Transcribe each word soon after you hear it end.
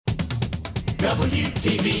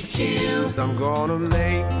WTBQ. I'm gonna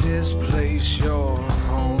make this place your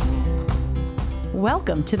home.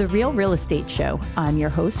 Welcome to the Real Estate Show. I'm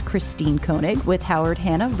your host, Christine Koenig, with Howard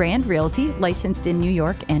Hanna, Rand Realty, licensed in New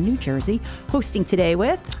York and New Jersey, hosting today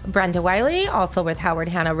with Brenda Wiley, also with Howard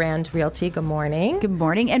Hanna, Rand Realty. Good morning. Good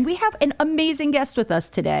morning. And we have an amazing guest with us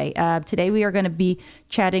today. Today we are going to be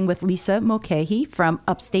chatting with Lisa Mulcahy from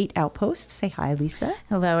Upstateoutpost. Say hi, Lisa.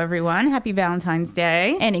 Hello, everyone. Happy Valentine's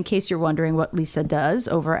Day. And in case you're wondering what Lisa does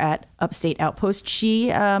over at Upstateoutpost,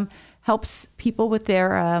 she helps people with their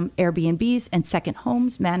Airbnbs and second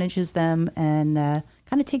homes, manages them, and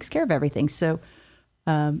kind of takes care of everything. So,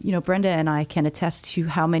 Brenda and I can attest to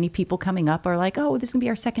how many people coming up are like, oh, this is going to be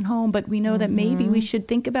our second home, but we know that maybe we should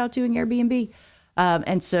think about doing Airbnb.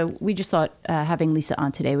 And so we just thought having Lisa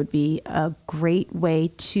on today would be a great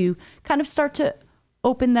way to kind of start to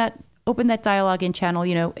open that dialogue and channel,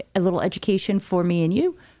 a little education for me and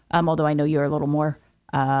you, although I know you're a little more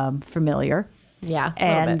familiar. Yeah.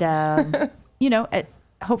 And,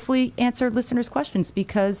 hopefully answer listeners' questions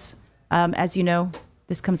because, as you know,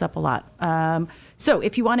 this comes up a lot. So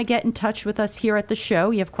if you want to get in touch with us here at the show,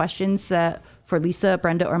 you have questions for Lisa,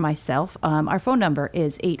 Brenda, or myself, our phone number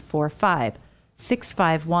is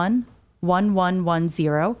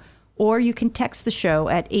 845-651-1110, or you can text the show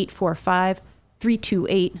at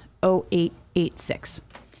 845-328-0886.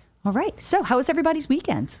 All right. So how was everybody's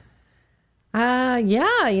weekend? I'm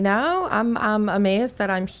amazed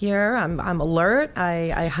that I'm here. I'm alert.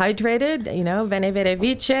 I hydrated, vene vede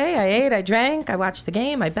vice. I ate, I drank, I watched the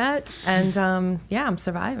game, I bet. And I'm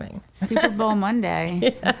surviving. Super Bowl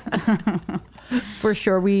Monday. For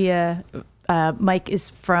sure. Mike is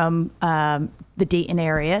from the Dayton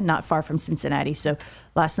area, not far from Cincinnati. So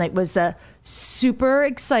last night was super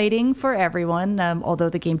exciting for everyone. Although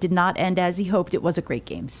the game did not end as he hoped, it was a great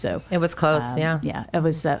game. So it was close. Yeah, it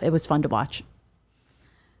was fun to watch.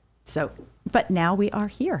 So, but now we are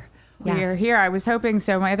here. Yes. We are here. I was hoping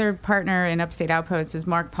so. My other partner in Upstateoutpost is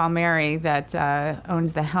Mark Palmieri that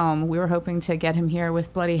owns the Helm. We were hoping to get him here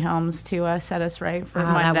with bloody helms to set us right for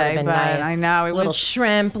Monday. That would have been nice. I know it little was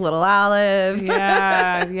shrimp, little olive.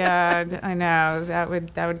 Yeah. I know that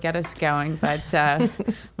would get us going. But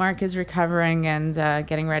Mark is recovering and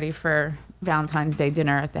getting ready for Valentine's Day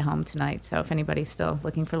dinner at the Helm tonight. So if anybody's still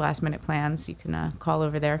looking for last minute plans, you can call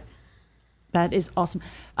over there. That is awesome.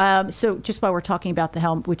 So just while we're talking about the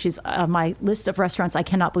Helm, which is my list of restaurants I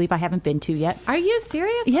cannot believe I haven't been to yet. Are you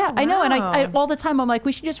serious? Yeah, wow. I know. And I all the time I'm like,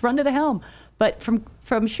 we should just run to the Helm. But from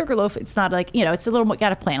Sugarloaf, it's not like, it's a little, got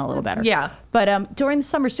to plan a little better. Yeah. But during the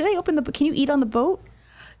summers, do they open can you eat on the boat?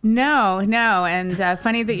 No. And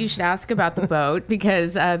funny that you should ask about the boat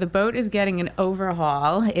because the boat is getting an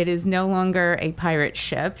overhaul. It is no longer a pirate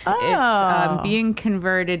ship. Oh. It's being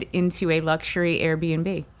converted into a luxury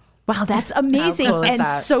Airbnb. Wow, that's amazing and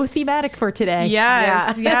so thematic for today.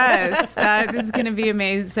 Yes, that is going to be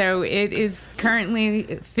amazing. So it is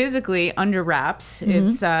currently physically under wraps. Mm-hmm.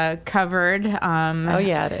 It's covered.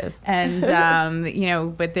 It is. And,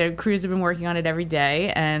 but the crews have been working on it every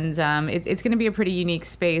day. And it's going to be a pretty unique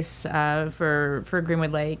space for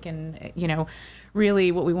Greenwood Lake. And,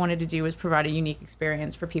 really what we wanted to do was provide a unique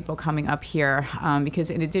experience for people coming up here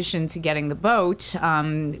because in addition to getting the boat,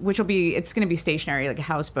 which it's going to be stationary, like a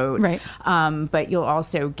houseboat, right? But you'll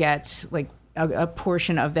also get like a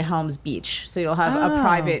portion of the Helms Beach. So you'll have a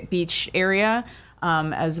private beach area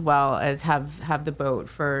as well as have the boat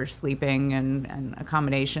for sleeping and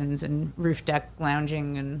accommodations and roof deck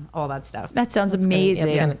lounging and all that stuff. That sounds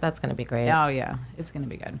amazing. That's going to be great. Oh, yeah. It's going to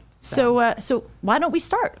be good. So why don't we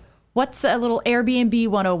start? What's a little Airbnb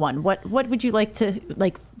 101? What would you like to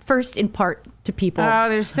first impart to people? Oh,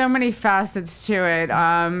 there's so many facets to it.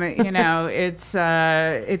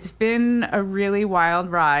 It's been a really wild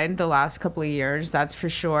ride the last couple of years, that's for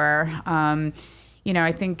sure. I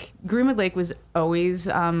think Greenwood Lake was always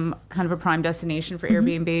kind of a prime destination for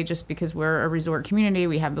Airbnb just because we're a resort community.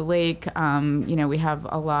 We have the lake. We have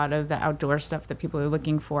a lot of the outdoor stuff that people are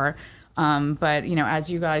looking for. But, as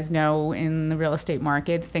you guys know, in the real estate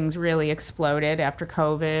market, things really exploded after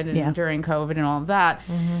COVID and during COVID and all of that.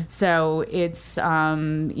 Mm-hmm. So it's,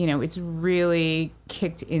 it's really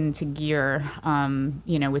kicked into gear,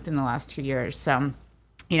 within the last 2 years. So,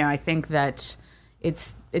 I think that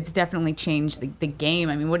it's definitely changed the game.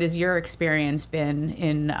 I mean, what has your experience been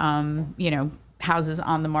in, houses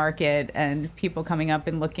on the market and people coming up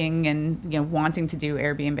and looking and wanting to do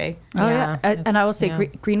Airbnb? Oh yeah. And I will say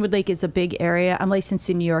Greenwood Lake is a big area. I'm licensed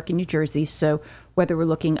in New York and New Jersey, so whether we're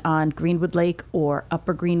looking on Greenwood Lake or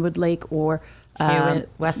Upper Greenwood Lake or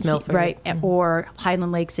West Milford, right, or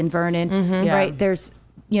Highland Lakes in Vernon, right? There's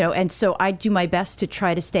and so I do my best to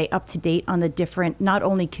try to stay up to date on the different, not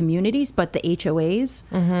only communities, but the HOAs,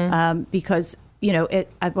 because,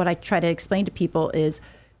 what I try to explain to people is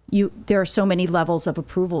there are so many levels of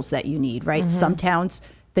approvals that you need, right? Some towns,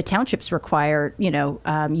 the townships require, you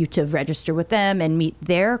to register with them and meet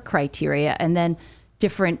their criteria. And then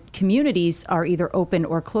different communities are either open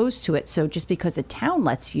or closed to it. So just because a town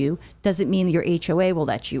lets you doesn't mean your HOA will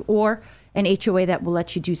let you, or an HOA that will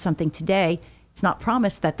let you do something today. It's not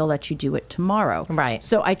promised that they'll let you do it tomorrow. Right.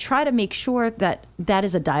 So I try to make sure that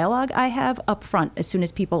is a dialogue I have up front as soon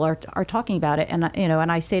as people are talking about it. And,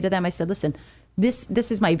 and I say to them, I said, listen, this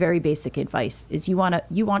is my very basic advice is you want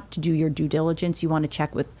to do your due diligence. You want to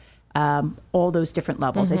check with all those different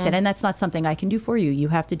levels. I said, and that's not something I can do for you. You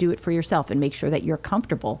have to do it for yourself and make sure that you're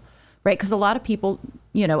comfortable, right? Because a lot of people,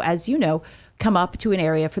 as come up to an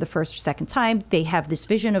area for the first or second time. They have this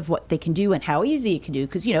vision of what they can do and how easy it can do.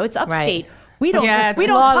 Because, it's upstate. Right. We don't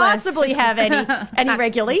possibly have any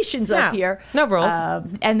regulations up here. No rules.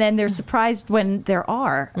 And then they're surprised when there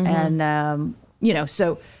are. And,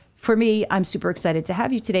 so for me, I'm super excited to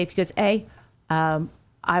have you today because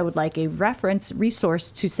I would like a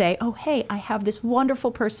resource to say, oh, hey, I have this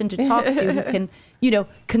wonderful person to talk to who can,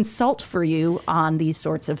 consult for you on these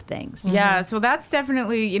sorts of things. Yeah, so that's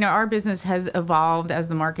definitely, our business has evolved as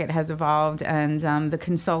the market has evolved, and the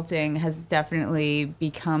consulting has definitely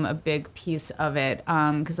become a big piece of it.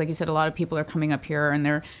 Because like you said, a lot of people are coming up here and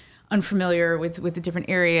they're unfamiliar with the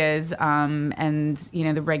different areas and,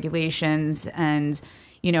 the regulations and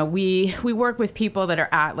we work with people that are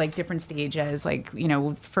at like different stages. Like,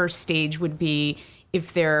 first stage would be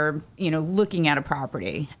if they're, looking at a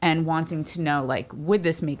property and wanting to know, like, would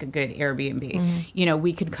this make a good Airbnb?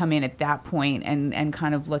 We could come in at that point and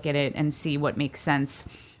kind of look at it and see what makes sense.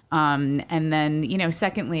 And then,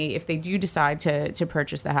 secondly, if they do decide to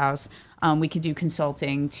purchase the house, we could do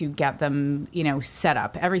consulting to get them, set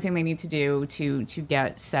up, everything they need to do to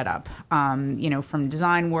get set up, from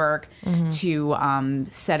design work to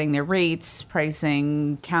setting their rates,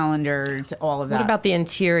 pricing, calendars, all of that. What about the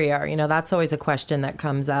interior? That's always a question that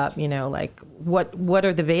comes up, like what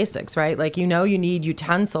are the basics, right? Like, you need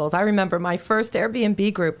utensils. I remember my first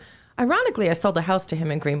Airbnb group. Ironically, I sold a house to him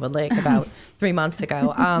in Greenwood Lake about 3 months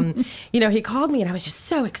ago. He called me and I was just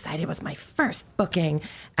so excited. It was my first booking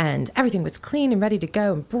and everything was clean and ready to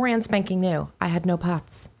go and brand spanking new. I had no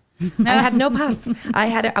pots. I had no pots. I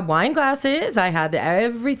had wine glasses. I had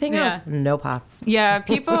everything else. No pots. Yeah,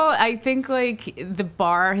 people, I think like the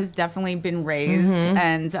bar has definitely been raised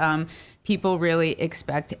and people really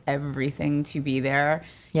expect everything to be there.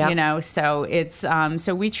 Yep. So it's,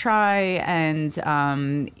 so we try and,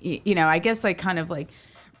 I guess like kind of like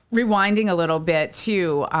rewinding a little bit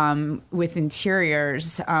too, with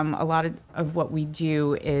interiors, a lot of what we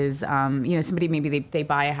do is, somebody, maybe they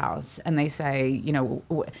buy a house and they say,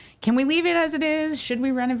 can we leave it as it is? Should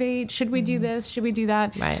we renovate? Should we do this? Should we do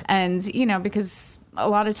that? Right. And, because a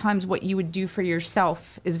lot of times what you would do for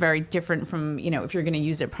yourself is very different from, if you're going to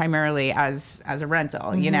use it primarily as a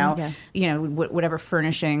rental, whatever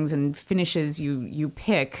furnishings and finishes you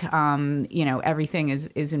pick, everything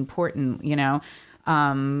is important,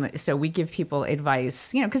 so we give people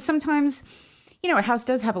advice, because sometimes, a house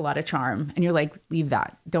does have a lot of charm and you're like, leave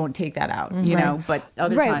that, don't take that out, but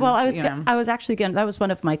other times. Well, I was actually that was one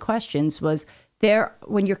of my questions was there,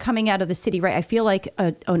 when you're coming out of the city, right? I feel like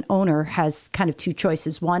an owner has kind of two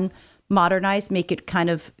choices. One, modernize, make it kind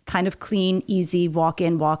of clean, easy, walk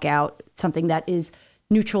in, walk out, something that is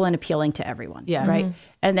neutral and appealing to everyone. Yeah. Right.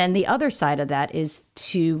 And then the other side of that is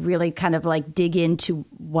to really kind of like dig into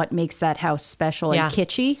what makes that house special and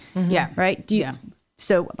kitschy. Yeah. Right.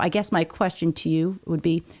 So I guess my question to you would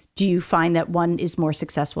be, do you find that one is more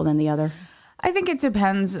successful than the other? I think it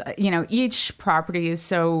depends. Each property is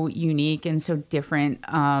so unique and so different.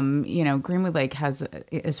 Greenwood Lake has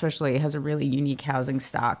a really unique housing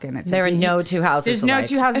stock, and there are no two houses. There's no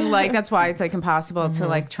two houses alike. That's why it's like impossible to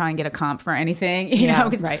like try and get a comp for anything.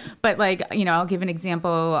 Right. But like I'll give an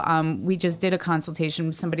example. We just did a consultation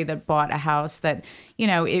with somebody that bought a house that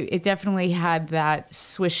it definitely had that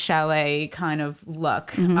Swiss chalet kind of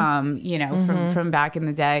look. From back in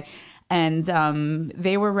the day. And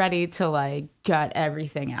they were ready to like gut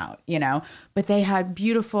everything out, but they had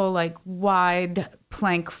beautiful, like wide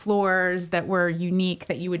plank floors that were unique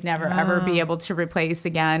that you would never, ever be able to replace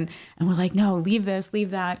again. And we're like, no, leave this,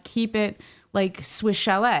 leave that, keep it like Swiss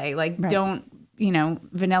chalet, like don't,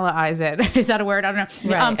 vanilla-ize it. Is that a word? I don't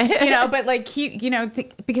know. Right. But like keep,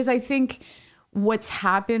 because I think what's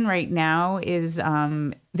happened right now is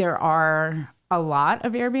there are a lot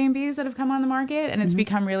of Airbnbs that have come on the market, and it's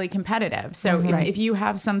become really competitive. So if you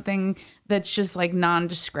have something that's just like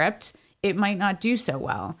nondescript, it might not do so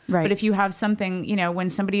well. Right. But if you have something, when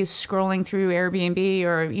somebody is scrolling through Airbnb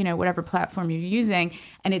or, whatever platform you're using,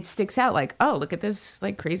 and it sticks out like, oh, look at this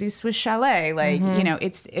like crazy Swiss chalet. Like, I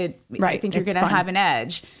think you're going to have an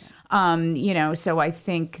edge. So I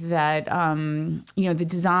think that, the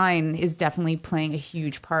design is definitely playing a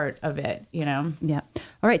huge part of it, Yeah.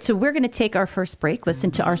 All right. So we're going to take our first break,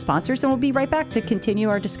 listen to our sponsors, and we'll be right back to continue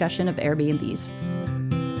our discussion of Airbnbs.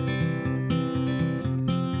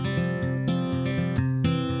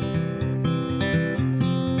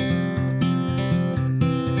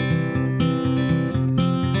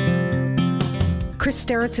 Chris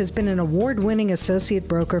Steritz has been an award-winning associate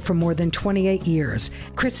broker for more than 28 years.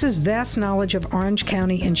 Chris's vast knowledge of Orange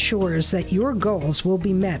County ensures that your goals will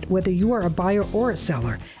be met whether you are a buyer or a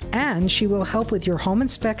seller, and she will help with your home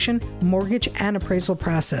inspection, mortgage, and appraisal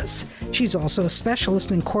process. She's also a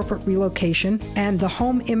specialist in corporate relocation, and the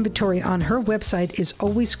home inventory on her website is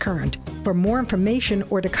always current. For more information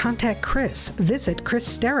or to contact Chris, visit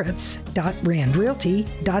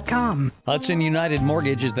chrissteritz.randrealty.com. Hudson United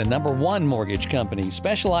Mortgage is the #1 mortgage company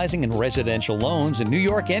specializing in residential loans in New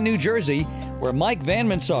York and New Jersey, where Mike Van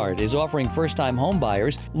Mansard is offering first-time home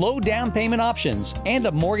buyers low down payment options and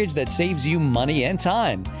a mortgage that saves you money and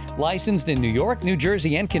time. Licensed in New York, New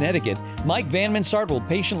Jersey, and Connecticut, Mike Van Mansard will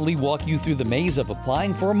patiently walk you through the maze of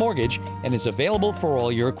applying for a mortgage and is available for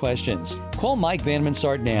all your questions. Call Mike Van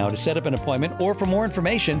Mansard now to set up an appointment, or for more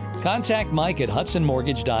information, contact Mike at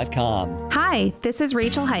hudsonmortgage.com. Hi, this is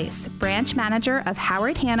Rachel Heiss, branch manager of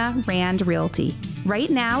Howard Hanna Rand Realty.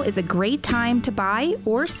 Right now is a great time to buy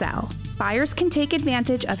or sell. Buyers can take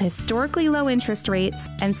advantage of historically low interest rates,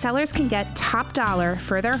 and sellers can get top dollar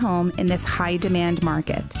for their home in this high demand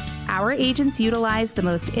market. Our agents utilize the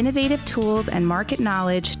most innovative tools and market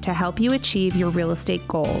knowledge to help you achieve your real estate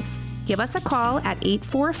goals. Give us a call at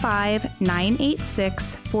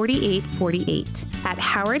 845-986-4848. At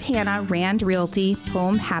Howard Hanna Rand Realty,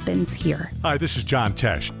 home happens here. Hi, this is John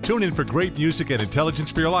Tesh. Tune in for great music and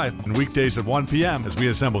intelligence for your life on weekdays at 1 p.m. as we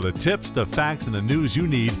assemble the tips, the facts, and the news you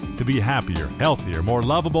need to be happier, healthier, more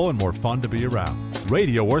lovable, and more fun to be around.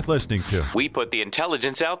 Radio worth listening to. We put the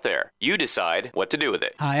intelligence out there. You decide what to do with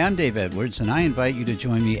it. Hi, I'm Dave Edwards, and I invite you to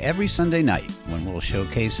join me every Sunday night when we'll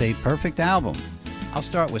showcase a perfect album. I'll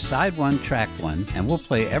start with side 1, track 1, and we'll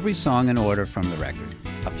play every song in order from the record.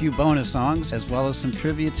 A few bonus songs, as well as some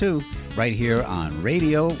trivia too, right here on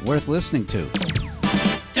Radio Worth Listening to.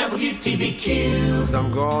 WTBQ. I'm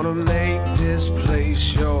gonna make this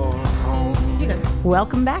place your home.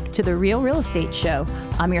 Welcome back to the Real Estate Show.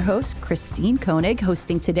 I'm your host, Christine Koenig,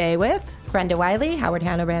 hosting today with Brenda Wiley, Howard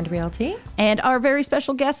Hanna Rand Realty. and our very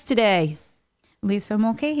special guest today, Lisa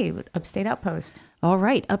Mulcahy with Upstate Outpost. All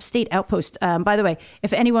right, Upstate Outpost. By the way,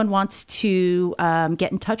 if anyone wants to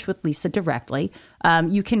get in touch with Lisa directly,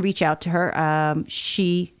 you can reach out to her.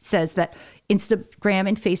 She says that Instagram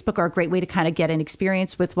and Facebook are a great way to kind of get an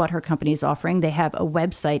experience with what her company is offering. They have a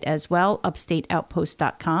website as well,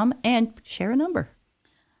 upstateoutpost.com, and share a number.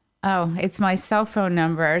 Oh, it's my cell phone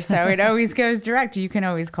number, so it always goes direct. You can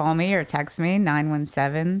always call me or text me,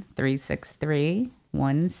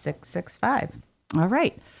 917-363-1665. All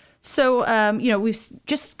right. So, we've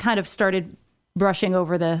just kind of started brushing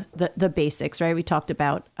over the basics, right? We talked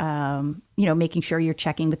about, making sure you're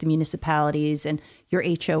checking with the municipalities and your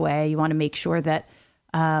HOA. You want to make sure that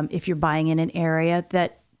if you're buying in an area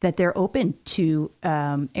that they're open to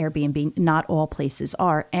Airbnb. Not all places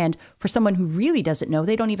are. And for someone who really doesn't know,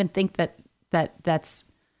 they don't even think that's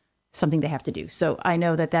something they have to do. So I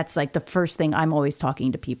know that's like the first thing I'm always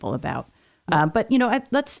talking to people about. But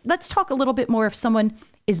let's talk a little bit more if someone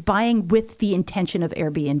is buying with the intention of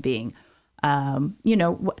Airbnb.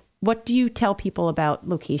 What do you tell people about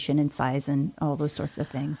location and size and all those sorts of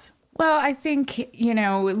things? Well, I think,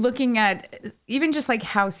 looking at even just like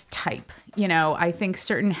house type, I think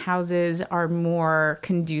certain houses are more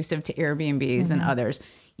conducive to Airbnbs than others.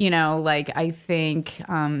 I think,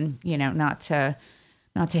 not to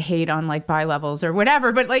hate on like buy levels or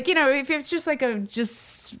whatever, but if it's just like a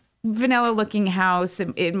vanilla looking house,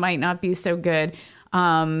 it might not be so good.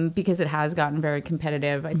 Because it has gotten very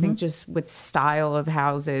competitive. I think just with style of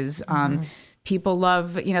houses, people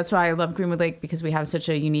love, that's why I love Greenwood Lake, because we have such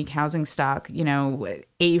a unique housing stock.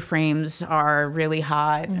 A-frames are really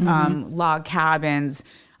hot, log cabins,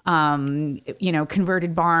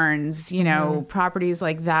 converted barns, properties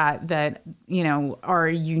like that, are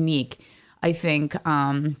unique. I think,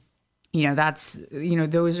 that's,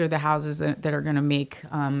 those are the houses that are going to make,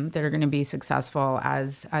 that are going to be successful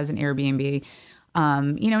as an Airbnb.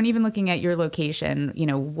 And even looking at your location,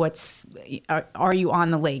 are you on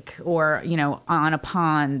the lake or, on a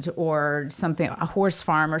pond or something, a horse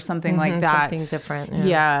farm or something like that? Something different.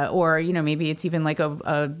 Yeah. Or, maybe it's even like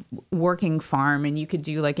a working farm and you could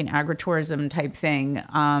do like an agritourism type thing.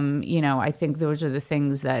 I think those are the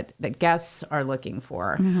things that guests are looking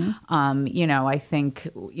for. I think,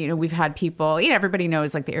 we've had people, everybody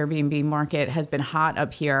knows like the Airbnb market has been hot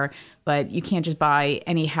up here, but you can't just buy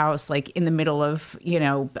any house like in the middle of,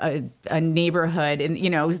 a neighborhood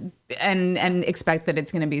and, and expect that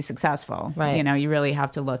it's going to be successful. Right. You really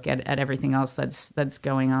have to look at everything else that's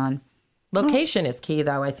going on. Location is key,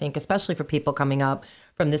 though, I think, especially for people coming up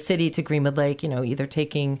from the city to Greenwood Lake, either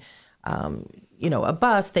taking, a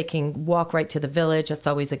bus, they can walk right to the village. That's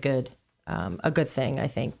always a good thing, I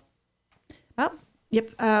think. Oh, yep.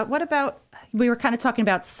 What about, we were kind of talking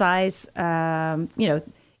about size,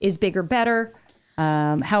 is bigger better?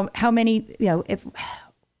 How many,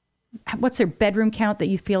 what's their bedroom count that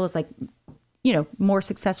you feel is like, more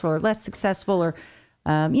successful or less successful or,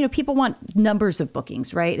 people want numbers of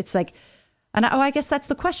bookings, right? It's like, I guess that's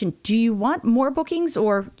the question. Do you want more bookings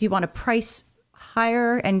or do you want to price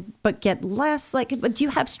higher but get less? But do you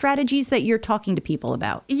have strategies that you're talking to people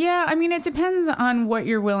about? Yeah, it depends on what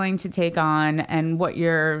you're willing to take on and what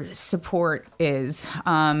your support is.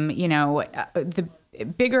 The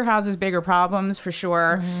bigger houses, bigger problems for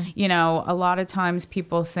sure. A lot of times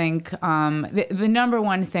people think the number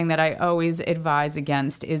one thing that I always advise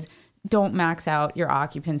against is don't max out your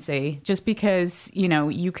occupancy just because,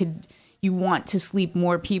 you want to sleep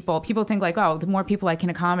more people. People think like, oh, the more people I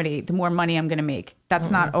can accommodate, the more money I'm going to make.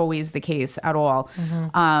 That's not always the case at all.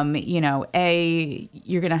 You're going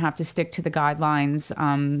to have to stick to the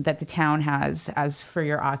guidelines that the town has as for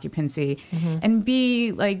your occupancy. And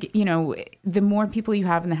B, the more people you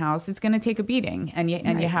have in the house, it's going to take a beating. And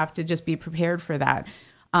you have to just be prepared for that.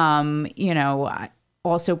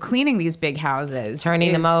 Also cleaning these big houses,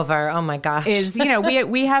 turning them over. Oh my gosh.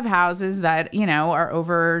 We have houses that, are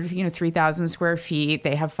over, 3,000 square feet.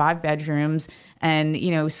 They have 5 bedrooms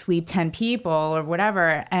and, sleep 10 people or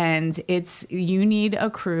whatever. And you need a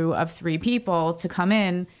crew of 3 people to come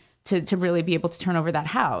in to really be able to turn over that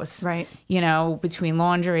house. Right. Between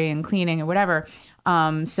laundry and cleaning or whatever.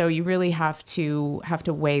 So you really have to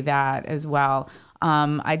weigh that as well.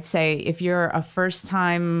 I'd say if you're a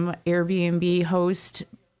first-time Airbnb host,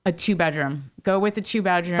 a 2-bedroom. Go with a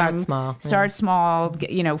 2-bedroom. Start small.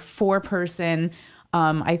 4-person.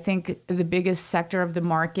 I think the biggest sector of the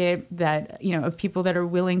market that, of people that are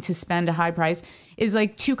willing to spend a high price is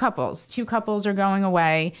like 2 couples. 2 couples are going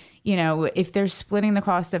away. If they're splitting the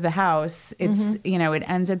cost of the house, it's, it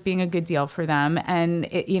ends up being a good deal for them. And,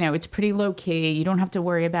 it's pretty low key. You don't have to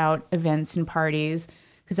worry about events and parties.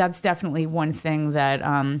 Because that's definitely one thing that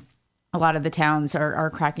a lot of the towns are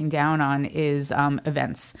cracking down on is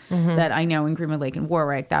events. That I know in Greenwood Lake and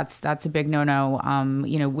Warwick, that's a big no-no.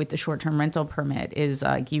 With the short-term rental permit is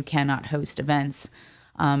you cannot host events.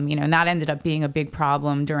 And that ended up being a big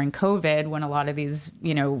problem during COVID when a lot of these,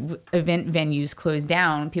 event venues closed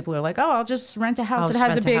down. People are like, oh, I'll just rent a house that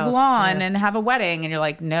has a big lawn and have a wedding. And you're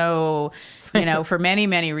like, no, for many,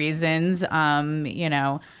 many reasons,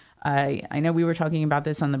 I know we were talking about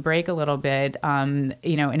this on the break a little bit. An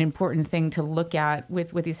important thing to look at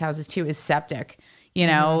with these houses too is septic.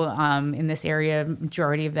 In this area,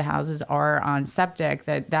 majority of the houses are on septic.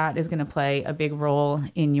 That is going to play a big role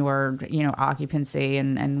in your occupancy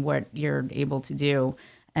and what you're able to do.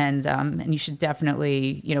 And you should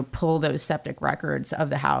definitely pull those septic records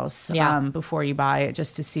of the house before you buy it,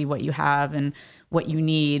 just to see what you have and what you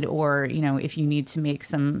need, or if you need to make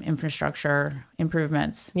some infrastructure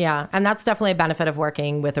improvements. Yeah, and that's definitely a benefit of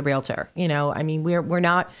working with a realtor. We're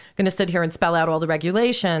not going to sit here and spell out all the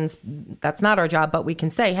regulations. That's not our job, but we can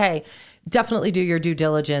say, hey, definitely do your due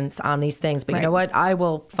diligence on these things. But you know what? I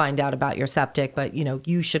will find out about your septic, but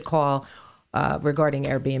you should call regarding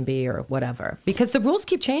Airbnb or whatever, because the rules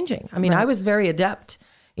keep changing. I was very adept,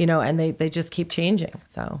 and they just keep changing.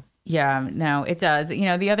 So. Yeah, no, it does.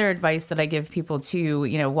 The other advice that I give people too,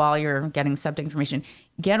 while you're getting septic information,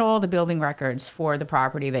 get all the building records for the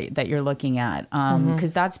property that you're looking at.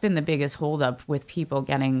 Because that's been the biggest holdup with people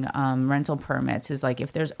getting rental permits is like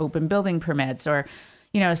if there's open building permits or,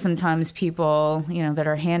 sometimes people, that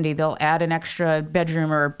are handy, they'll add an extra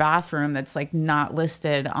bedroom or bathroom that's like not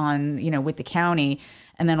listed on, with the county.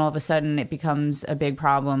 And then all of a sudden it becomes a big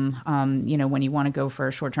problem, when you want to go for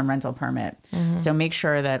a short-term rental permit. So make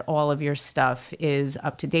sure that all of your stuff is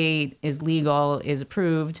up to date, is legal, is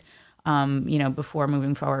approved, before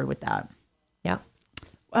moving forward with that. Yeah.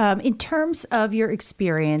 In terms of your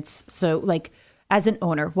experience, so like as an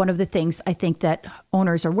owner, one of the things I think that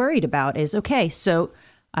owners are worried about is, okay, so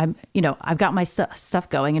I've got my stuff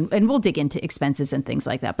going, and we'll dig into expenses and things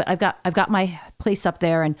like that. But I've got my place up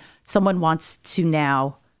there, and someone wants to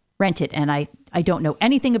now rent it, and I don't know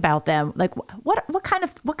anything about them. Like, what kind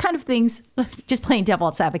of things? Just playing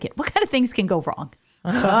devil's advocate. What kind of things can go wrong?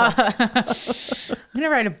 I'm gonna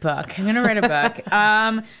write a book.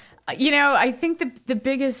 I think the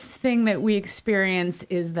biggest thing that we experience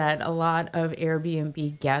is that a lot of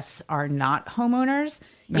Airbnb guests are not homeowners.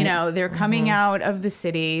 Right. They're coming out of the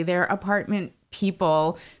city, they're apartment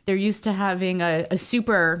people. They're used to having a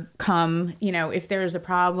super come, if there's a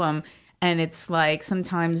problem. And it's like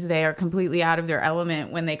sometimes they are completely out of their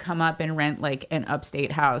element when they come up and rent like an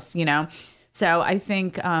upstate house, So I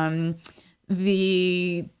think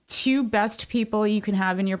the two best people you can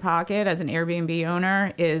have in your pocket as an Airbnb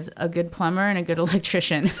owner is a good plumber and a good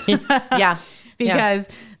electrician. Yeah. Because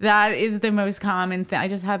that is the most common thing. I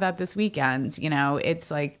just had that this weekend.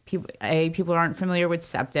 It's like people aren't familiar with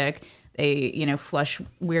septic. They, flush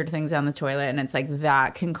weird things down the toilet, and it's like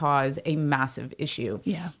that can cause a massive issue.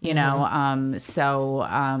 Yeah. The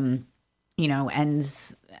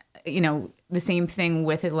same thing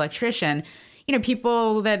with an electrician.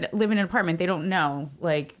 People that live in an apartment, they don't know,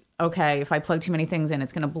 like, okay, if I plug too many things in,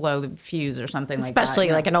 it's going to blow the fuse or something like that.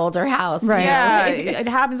 Especially like an older house. Right. Yeah, it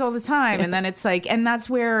happens all the time. And then it's like, and that's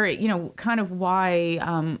where, kind of why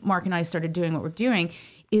Mark and I started doing what we're doing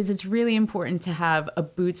is it's really important to have a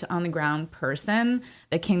boots on the ground person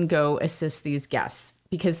that can go assist these guests,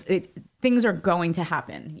 because things are going to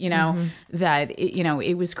happen, that,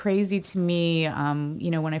 it was crazy to me,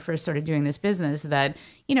 when I first started doing this business that,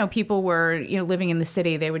 people were, living in the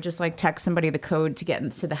city, they would just like text somebody the code to get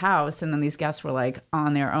into the house. And then these guests were like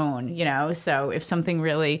on their own, so if something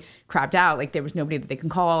really crapped out, like there was nobody that they can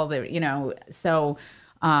call,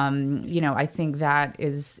 I think that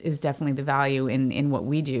is definitely the value in what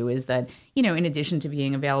we do, is that, in addition to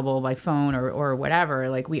being available by phone or whatever,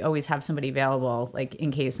 like we always have somebody available, like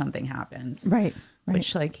in case something happens. Right.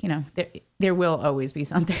 Which there will always be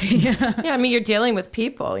something. Yeah. I mean, you're dealing with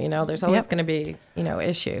people, there's always going to be,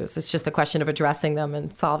 issues. It's just a question of addressing them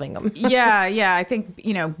and solving them. Yeah. I think,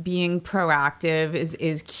 being proactive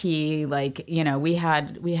is key. Like, we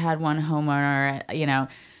had one homeowner,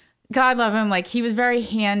 God love him. Like, he was very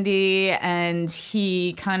handy, and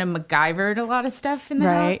he kind of MacGyvered a lot of stuff in the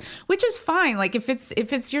house, which is fine. Like, if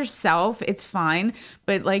it's yourself, it's fine.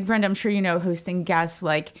 But like, Brenda, I'm sure hosting guests,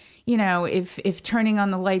 like, if turning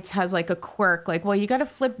on the lights has like a quirk, like, well, you got to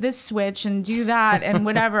flip this switch and do that and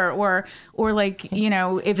whatever, or like,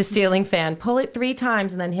 if the ceiling fan, pull it 3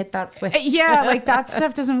 times and then hit that switch. Yeah, like that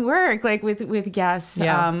stuff doesn't work, like with guests.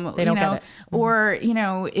 Yeah, they don't get it. Or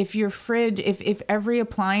if your fridge, if every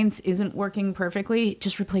appliance isn't working perfectly,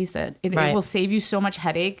 just replace it. It will save you so much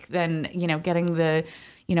headache than getting the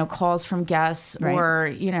calls from guests,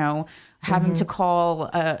 or having to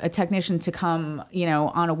call a technician to come,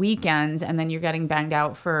 on a weekend, and then you're getting banged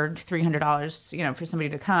out for $300, for somebody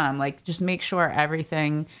to come. Like, just make sure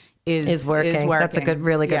everything is working. That's a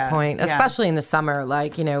really good point, especially in the summer.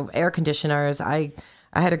 Like, air conditioners. I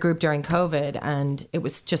had a group during COVID, and it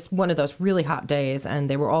was just one of those really hot days,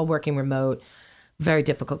 and they were all working remote. Very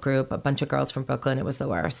difficult group, a bunch of girls from Brooklyn. It was the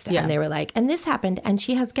worst. Yeah. And they were like, and this happened, and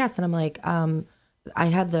she has guests. And I'm like, I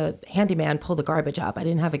had the handyman pull the garbage up. I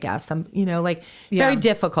didn't have a guest. Very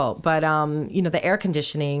difficult. But, the air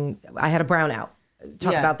conditioning, I had a brownout.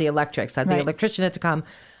 Talk about the electrics. The electrician had to come.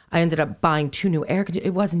 I ended up buying 2 new air conditioners.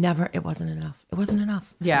 It wasn't enough. It wasn't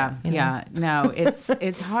enough. Yeah. Yeah. No, it's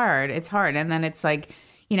hard. It's hard. And then it's like,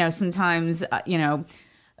 sometimes,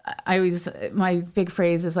 my big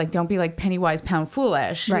phrase is like, don't be like penny wise, pound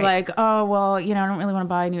foolish. Right. Like, oh, well, I don't really want to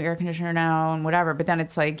buy a new air conditioner now and whatever. But then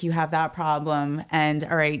it's like, you have that problem. And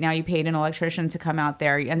all right, now you paid an electrician to come out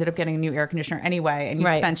there. You ended up getting a new air conditioner anyway. And you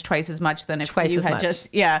spent twice as much than if you had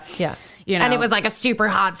just, Yeah. And it was like a super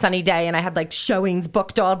hot sunny day, and I had like showings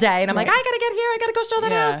booked all day. And I'm like, I got to get here. I got to go show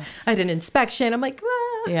that house. I did an inspection. I'm like,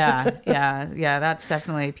 Yeah. That's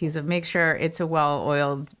definitely a piece of, make sure it's a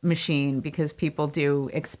well-oiled machine, because people do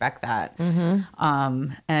expect that.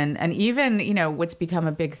 Mm-hmm. And even, what's become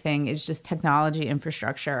a big thing is just technology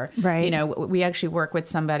infrastructure. Right. We actually work with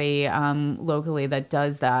somebody locally that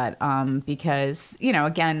does that, because,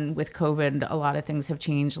 again, with COVID, a lot of things have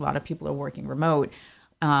changed. A lot of people are working remote.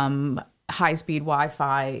 High-speed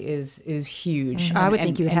Wi-Fi is huge. Mm-hmm. I would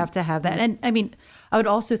think you would have to have that. And I mean, I would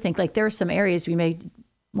also think like there are some areas we may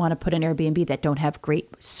want to put an Airbnb that don't have great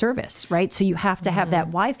service, right? So you have to have that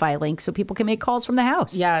Wi-Fi link so people can make calls from the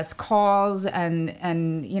house. Yes, calls and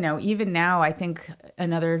even now I think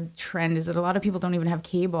another trend is that a lot of people don't even have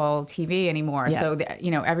cable TV anymore. Yeah. So,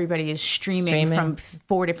 everybody is streaming from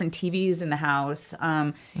 4 different TVs in the house.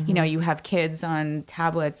 You have kids on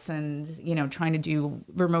tablets and, trying to do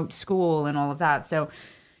remote school and all of that. So,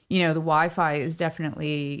 the Wi-Fi is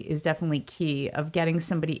definitely key of getting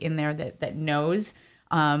somebody in there that knows.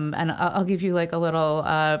 And I'll give you like a little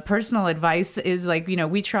personal advice is like,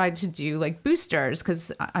 we tried to do like boosters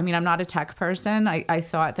because I'm not a tech person. I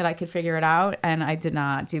thought that I could figure it out and I did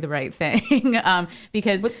not do the right thing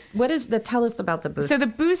because tell us about the boosters. So the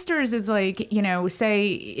boosters is like, say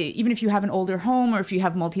even if you have an older home or if you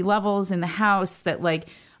have multi-levels in the house that like,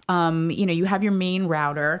 you have your main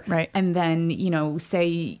router, right? And then,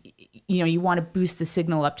 say, you want to boost the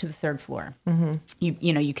signal up to the 3rd floor. Mm-hmm.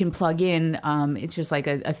 You can plug in, it's just like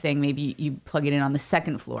a thing, maybe you plug it in on the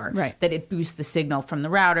 2nd floor, right? That it boosts the signal from the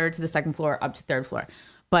router to the 2nd floor up to 3rd floor.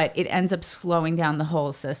 But it ends up slowing down the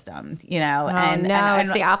whole system,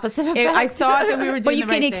 it's the opposite of I thought that we were doing the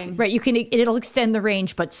right thing. It'll extend the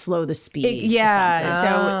range, but slow the speed.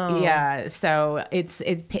 So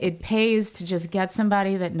it pays to just get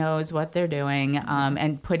somebody that knows what they're doing,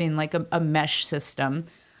 and put in like a mesh system.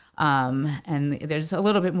 And there's a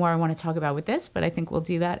little bit more I want to talk about with this, but I think we'll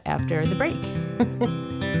do that after the break.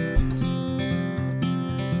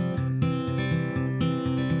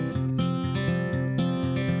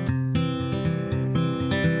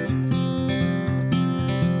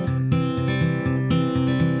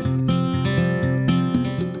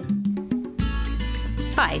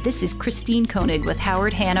 Hi, this is Christine Koenig with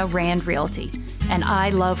Howard Hanna Rand Realty, and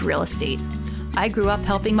I love real estate. I grew up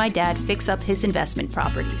helping my dad fix up his investment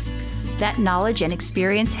properties. That knowledge and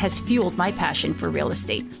experience has fueled my passion for real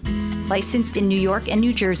estate. Licensed in New York and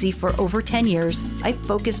New Jersey for over 10 years, I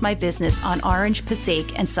focus my business on Orange,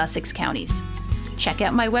 Passaic, and Sussex counties. Check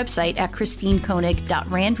out my website at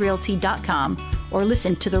christinekoenig.randrealty.com or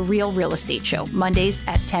listen to The Real Real Estate Show, Mondays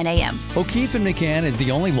at 10 a.m. O'Keefe & McCann is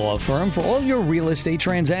the only law firm for all your real estate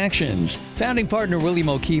transactions. Founding partner William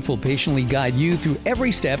O'Keefe will patiently guide you through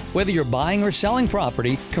every step, whether you're buying or selling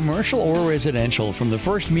property, commercial or residential, from the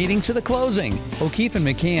first meeting to the closing. O'Keefe &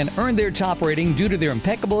 McCann earned their top rating due to their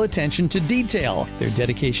impeccable attention to detail, their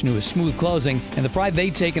dedication to a smooth closing, and the pride they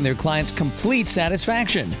take in their clients' complete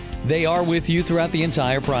satisfaction. They are with you throughout the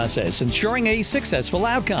entire process, ensuring a successful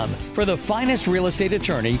outcome. For the finest real estate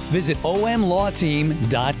attorney, visit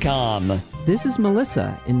omlawteam.com. This is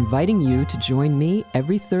Melissa, inviting you to join me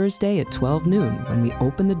every Thursday at 12 noon when we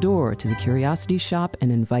open the door to the Curiosity Shop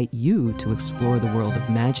and invite you to explore the world of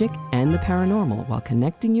magic and the paranormal while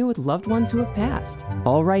connecting you with loved ones who have passed.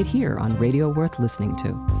 All right here on Radio Worth Listening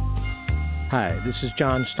To. Hi, this is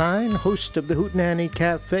John Stein, host of the Hootenanny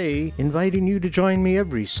Cafe, inviting you to join me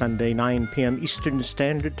every Sunday, 9 p.m. Eastern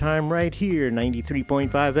Standard Time right here,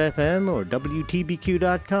 93.5 FM or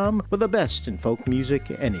WTBQ.com, for the best in folk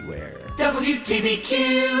music anywhere.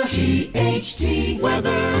 WTBQ GHT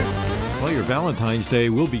weather. Well, your Valentine's Day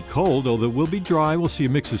will be cold, although it will be dry. We'll see a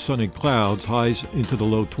mix of sun and clouds, highs into the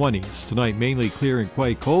low 20s. Tonight, mainly clear and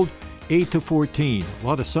quite cold, 8 to 14. A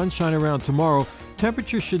lot of sunshine around tomorrow.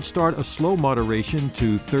 Temperatures should start a slow moderation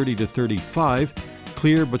to 30 to 35.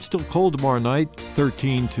 Clear but still cold tomorrow night,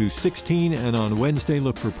 13 to 16. And on Wednesday,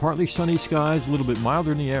 look for partly sunny skies, a little bit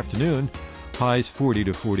milder in the afternoon. Highs 40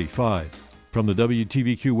 to 45. From the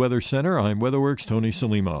WTBQ Weather Center, I'm WeatherWorks' Tony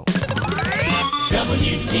Salimo.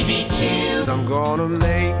 WTBQ. I'm gonna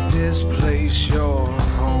make this place your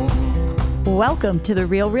home. Welcome to The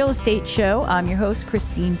Real Real Estate Show. I'm your host,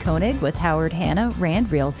 Christine Koenig with Howard Hanna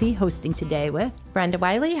Rand Realty, hosting today with Brenda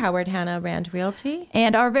Wiley, Howard Hanna Rand Realty.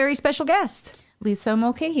 And our very special guest, Lisa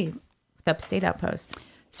Mulcahy with Upstate Outpost.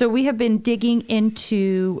 So we have been digging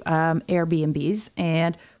into Airbnbs,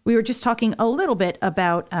 and we were just talking a little bit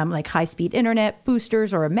about like high-speed internet,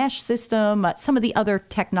 boosters, or a mesh system, some of the other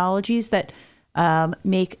technologies that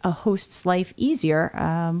make a host's life easier.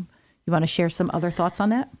 You want to share some other thoughts on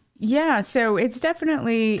that? Yeah, so it's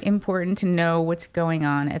definitely important to know what's going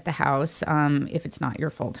on at the house if it's not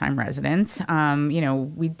your full-time residence.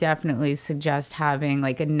 We definitely suggest having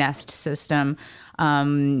like a Nest system.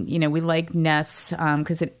 We like Nest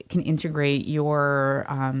because it can integrate your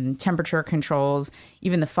temperature controls,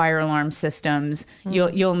 even the fire alarm systems.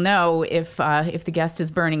 You'll know if the guest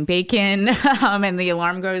is burning bacon and the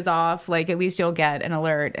alarm goes off. Like at least you'll get an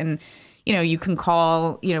alert. And you can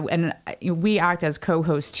call, and we act as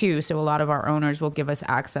co-hosts too. So a lot of our owners will give us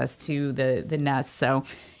access to the Nest. So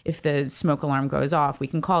if the smoke alarm goes off, we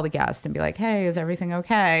can call the guest and be like, hey, is everything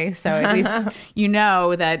okay? So at least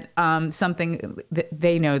that something,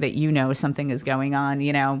 they know that something is going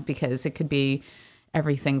on, because it could be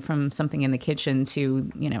everything from something in the kitchen to,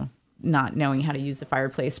 not knowing how to use the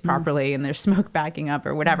fireplace properly and there's smoke backing up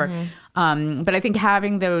or whatever. But I think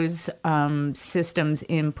having those systems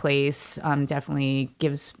in place definitely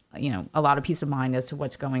gives, a lot of peace of mind as to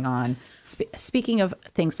what's going on. Speaking of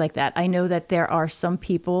things like that, I know that there are some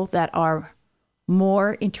people that are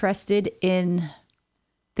more interested in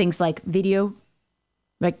things like video,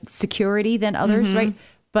 like security than others, right?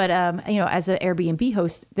 But, as an Airbnb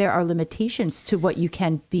host, there are limitations to what you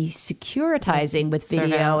can be securitizing with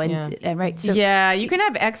video and right. So you can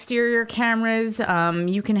have exterior cameras.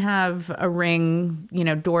 You can have a Ring,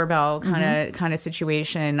 doorbell kind of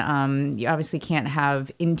situation. You obviously can't have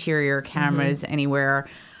interior cameras anywhere.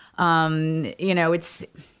 It's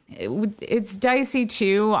dicey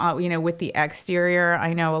too, with the exterior.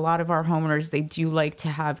 I know a lot of our homeowners, they do like to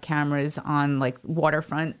have cameras on like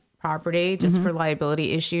waterfront property just for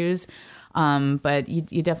liability issues. But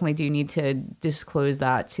you definitely do need to disclose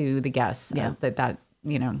that to the guests that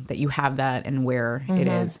you have that and where it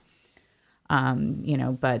is.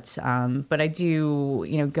 But I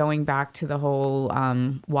do, going back to the whole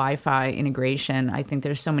Wi-Fi integration, I think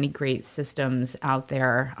there's so many great systems out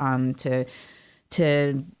there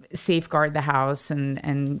to safeguard the house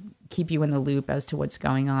and keep you in the loop as to what's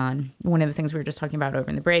going on. One of the things we were just talking about over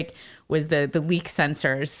in the break was the leak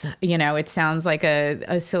sensors. It sounds like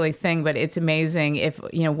a silly thing, but it's amazing if,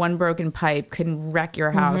 one broken pipe can wreck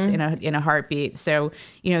your house in a heartbeat. So,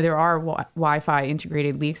 there are Wi-Fi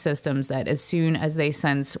integrated leak systems that as soon as they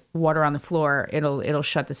sense water on the floor, it'll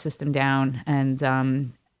shut the system down. And,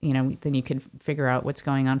 then you can figure out what's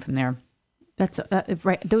going on from there. That's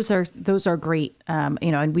right. Those are great.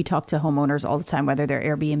 And we talk to homeowners all the time, whether they're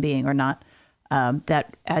Airbnb or not,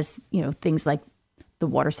 that as, things like the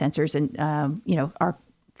water sensors and, are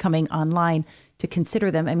coming online to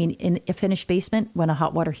consider them. I mean, in a finished basement, when a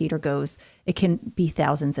hot water heater goes, it can be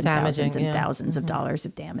thousands and thousands and thousands of dollars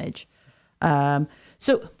of damage.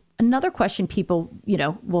 So another question people,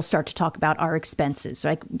 will start to talk about are expenses.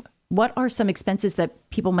 Like, what are some expenses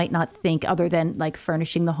that people might not think other than like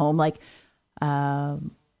furnishing the home, like,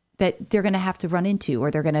 that they're going to have to run into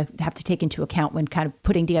or they're going to have to take into account when kind of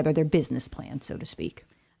putting together their business plan, so to speak?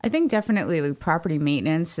 I think definitely like property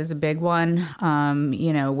maintenance is a big one,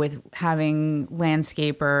 with having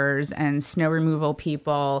landscapers and snow removal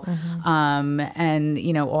people, and,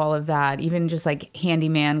 all of that, even just like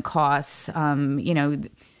handyman costs,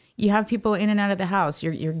 you have people in and out of the house.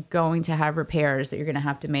 You're going to have repairs that you're going to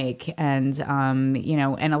have to make. And,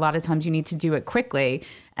 and a lot of times you need to do it quickly.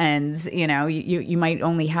 And, you might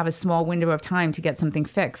only have a small window of time to get something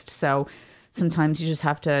fixed. So sometimes you just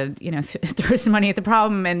have to, throw some money at the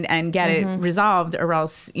problem and get it resolved, or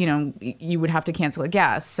else, you would have to cancel a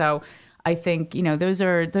guest. So I think, those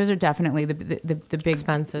are definitely the big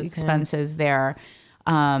expenses there.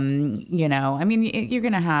 I mean, you're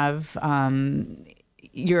going to have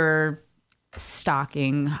your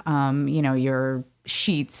stocking, your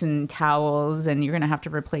sheets and towels, and you're going to have to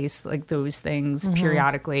replace like those things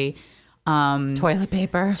periodically. Toilet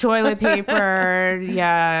paper.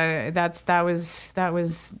 Yeah, that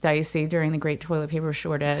was dicey during the great toilet paper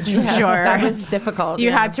shortage. Yeah, sure. That was difficult.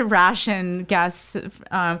 You had to ration guests.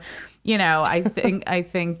 I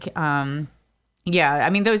think. Yeah, I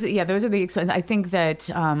mean, those are the expenses. I think that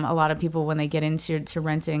a lot of people, when they get into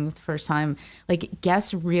renting the first time, like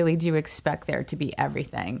guests really do expect there to be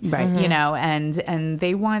everything, right? And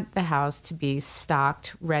they want the house to be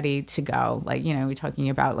stocked, ready to go. Like, we're talking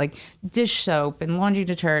about like dish soap and laundry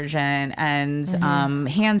detergent and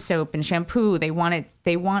hand soap and shampoo. They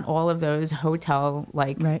want all of those hotel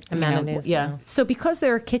like amenities. So because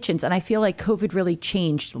there are kitchens, and I feel like COVID really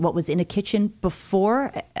changed what was in a kitchen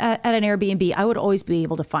before at an Airbnb. I would always be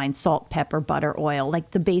able to find salt, pepper, butter, oil,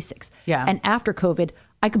 like the basics. Yeah. And after COVID,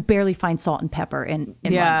 I could barely find salt and pepper in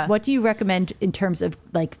one. What do you recommend in terms of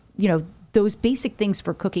like, those basic things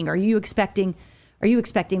for cooking? Are you expecting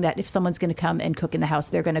that if someone's going to come and cook in the house,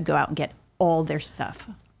 they're going to go out and get all their stuff?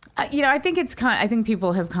 I think I think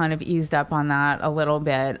people have kind of eased up on that a little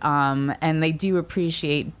bit, and they do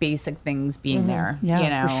appreciate basic things being there.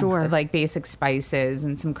 Yeah, for sure. Like basic spices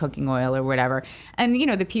and some cooking oil or whatever. And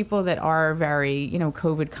the people that are very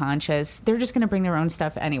COVID conscious, they're just going to bring their own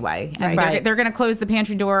stuff anyway. And they're going to close the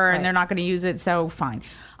pantry door and they're not going to use it. So fine.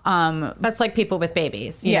 That's like people with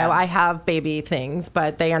babies. You know, I have baby things,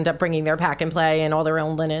 but they end up bringing their pack and play and all their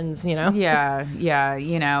own linens. Yeah.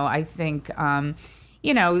 I think.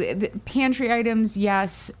 The pantry items,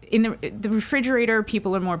 yes. In the refrigerator,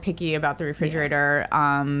 people are more picky about the refrigerator.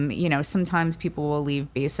 Sometimes people will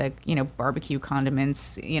leave basic, barbecue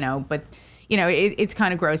condiments, but, it's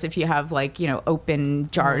kind of gross if you have open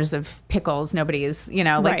jars of pickles. Nobody is,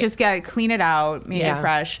 just clean it out, make it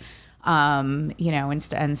fresh.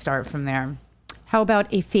 and start from there. How about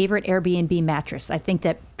a favorite Airbnb mattress? I think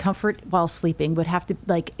that comfort while sleeping would have to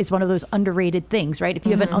is one of those underrated things, right? If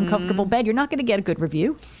you have an uncomfortable bed, you're not going to get a good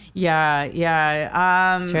review.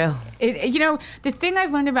 It's true. The thing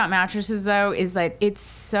I've learned about mattresses though is that it's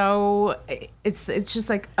just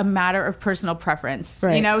like a matter of personal preference.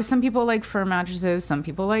 Right. Some people like firm mattresses, some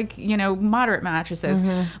people like, moderate mattresses.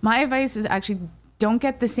 My advice is actually don't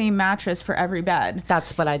get the same mattress for every bed.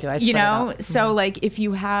 That's what I do. I split it up. So if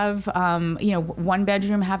you have, one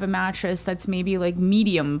bedroom, have a mattress that's maybe like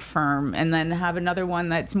medium firm, and then have another one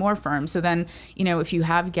that's more firm. So then, if you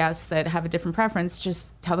have guests that have a different preference,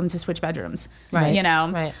 just tell them to switch bedrooms. Right.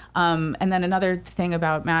 Right. And then another thing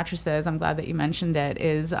about mattresses, I'm glad that you mentioned it,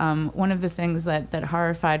 is one of the things that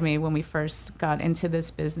horrified me when we first got into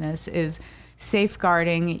this business is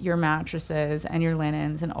safeguarding your mattresses and your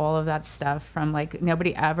linens and all of that stuff from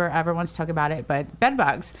nobody ever wants to talk about it, but bed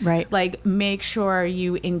bugs. Right. Make sure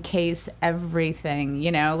you encase everything,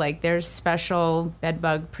 there's special bed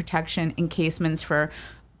bug protection encasements for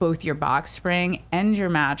both your box spring and your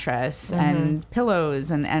mattress and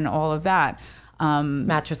pillows and all of that.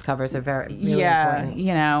 Mattress covers are really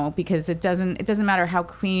important. Because it doesn't matter how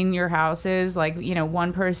clean your house is.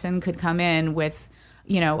 One person could come in with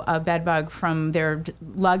a bed bug from their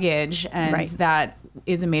luggage, and that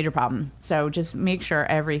is a major problem. So just make sure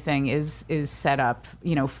everything is set up,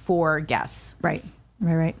 for guests. Right.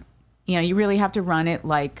 You really have to run it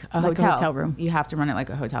like a hotel room. You have to run it like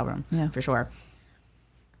a hotel room, for sure.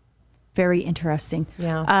 Very interesting.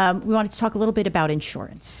 Yeah. We wanted to talk a little bit about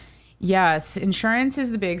insurance. Yes, insurance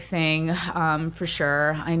is the big thing, for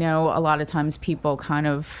sure. I know a lot of times people kind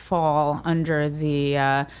of fall under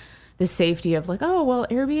the safety of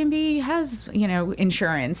Airbnb has,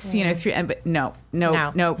 insurance, but no.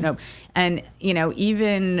 And,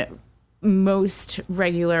 even most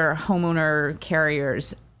regular homeowner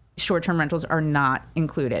carriers, short-term rentals are not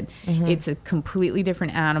included. It's a completely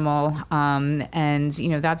different animal. And,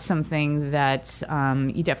 that's something that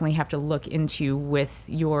you definitely have to look into with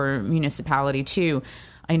your municipality too.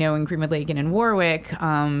 I know in Greenwood Lake and in Warwick,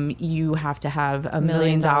 you have to have $1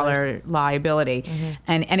 million liability,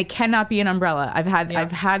 and it cannot be an umbrella. I've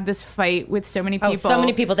had this fight with so many people. So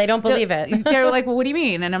many people, they don't believe it. They're like, well, what do you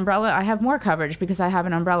mean an umbrella? I have more coverage because I have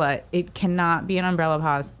an umbrella. It cannot be an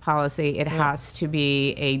umbrella policy. It has to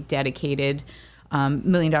be a dedicated $1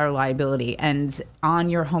 million liability. And on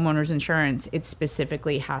your homeowner's insurance, it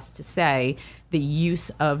specifically has to say the use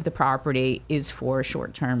of the property is for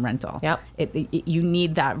short-term rental. Yep. You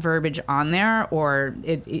need that verbiage on there, or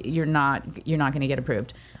you're not going to get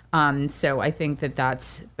approved. So I think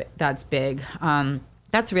that's big.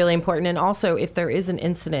 That's really important. And also, if there is an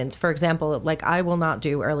incident, for example, I will not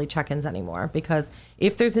do early check-ins anymore, because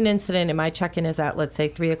if there's an incident and my check-in is at, let's say,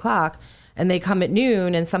 3:00, and they come at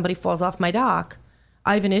noon and somebody falls off my dock,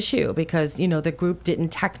 I have an issue because, the group didn't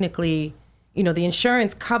technically, the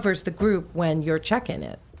insurance covers the group when your check-in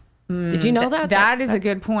is. Did you know that? That is a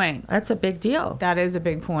good point. That's a big deal. That is a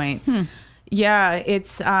big point. Yeah,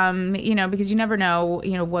 it's, because you never know,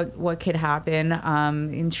 what could happen.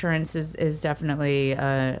 Insurance is definitely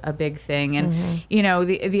a big thing. And,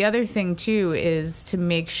 the other thing, too, is to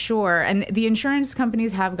make sure, and the insurance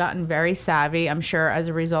companies have gotten very savvy, I'm sure, as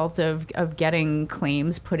a result of getting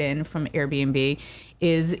claims put in from Airbnb,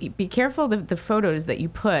 is be careful the photos that you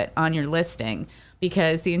put on your listing,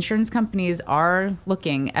 because the insurance companies are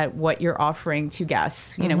looking at what you're offering to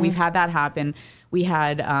guests. We've had that happen. We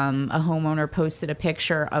had a homeowner posted a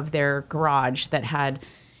picture of their garage that had,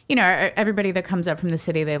 everybody that comes up from the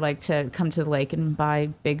city, they like to come to the lake and buy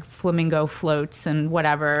big flamingo floats and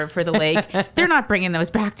whatever for the lake. They're not bringing those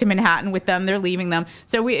back to Manhattan with them. They're leaving them.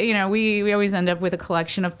 So we always end up with a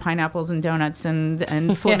collection of pineapples and donuts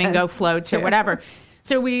and flamingo floats or whatever.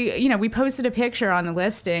 So we posted a picture on the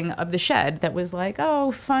listing of the shed that was like,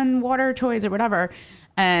 oh, fun water toys or whatever.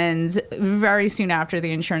 And very soon after,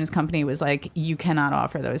 the insurance company was like, you cannot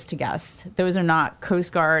offer those to guests. Those are not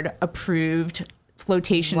Coast Guard approved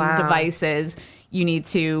flotation devices. You need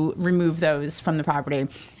to remove those from the property.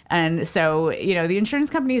 And so, the insurance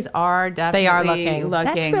companies are definitely looking.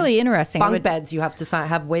 That's really interesting. Bunk beds, you have to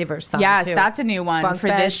have waivers signed. Yes, too. That's a new one bunk for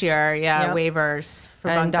beds. This year. Yeah, waivers for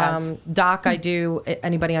bunk beds. Dock, I do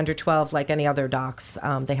anybody under 12, like any other docks,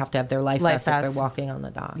 they have to have their life vest if they're walking on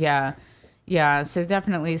the dock. Yeah. So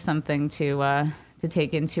definitely something to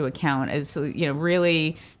take into account is,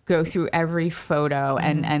 really go through every photo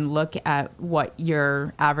and look at what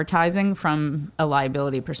you're advertising from a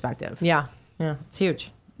liability perspective. Yeah, it's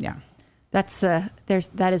huge. Yeah. That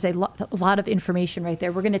is a lot of information right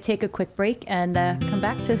there. We're going to take a quick break and come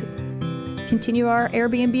back to continue our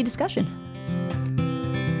Airbnb discussion.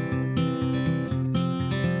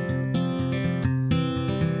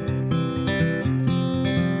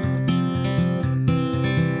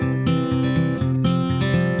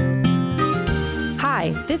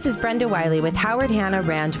 Hi, this is Brenda Wiley with Howard Hanna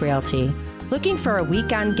Rand Realty. Looking for a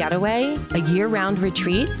weekend getaway, a year-round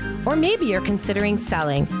retreat, or maybe you're considering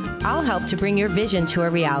selling? I'll help to bring your vision to a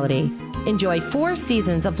reality. Enjoy 4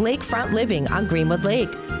 seasons of lakefront living on Greenwood Lake.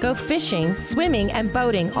 Go fishing, swimming, and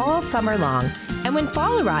boating all summer long. And when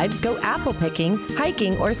fall arrives, go apple picking,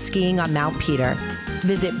 hiking, or skiing on Mount Peter.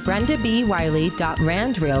 Visit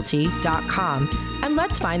brendabwiley.randrealty.com and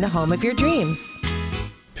let's find the home of your dreams.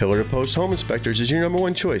 Pillar to Post Home Inspectors is your number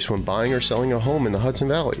one choice when buying or selling a home in the Hudson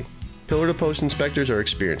Valley. Pillar to Post inspectors are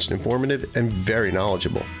experienced, informative, and very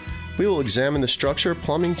knowledgeable. We will examine the structure,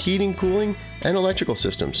 plumbing, heating, cooling, and electrical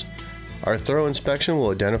systems. Our thorough inspection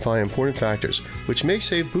will identify important factors, which may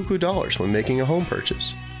save buku dollars when making a home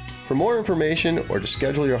purchase. For more information or to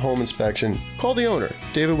schedule your home inspection, call the owner,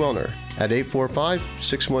 David Wilner, at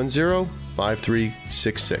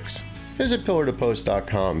 845-610-5366. Visit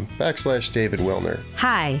pillartopost.com/David Wilner.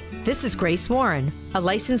 Hi, this is Grace Warren, a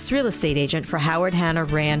licensed real estate agent for Howard Hanna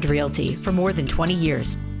Rand Realty for more than 20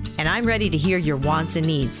 years. And I'm ready to hear your wants and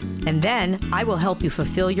needs, and then I will help you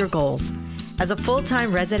fulfill your goals. As a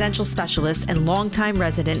full-time residential specialist and longtime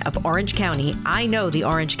resident of Orange County, I know the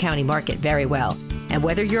Orange County market very well. And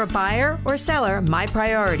whether you're a buyer or seller, my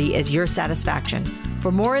priority is your satisfaction.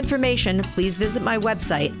 For more information, please visit my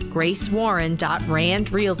website,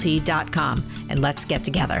 gracewarren.randrealty.com, and let's get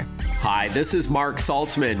together. Hi, this is Mark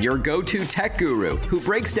Saltzman, your go-to tech guru who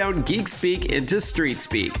breaks down geek speak into street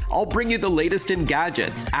speak. I'll bring you the latest in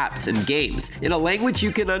gadgets, apps, and games in a language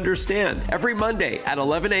you can understand every Monday at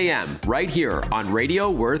 11 a.m. right here on Radio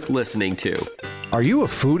Worth Listening To. Are you a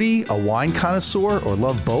foodie, a wine connoisseur, or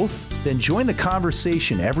love both? Then join the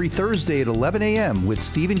conversation every Thursday at 11 a.m. with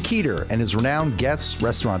Stephen Keeter and his renowned guests,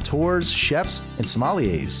 restaurateurs, chefs, and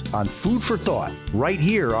sommeliers on Food for Thought, right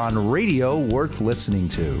here on Radio Worth Listening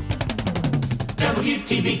To.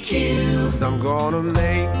 WTBQ. I'm gonna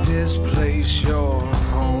make this place your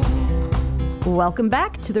home. Welcome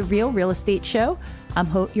back to the Real Estate Show. I'm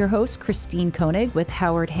your host, Christine Koenig with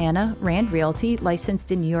Howard Hanna Rand Realty, licensed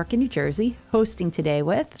in New York and New Jersey, hosting today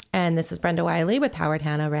with... And this is Brenda Wiley with Howard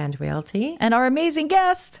Hanna Rand Realty. And our amazing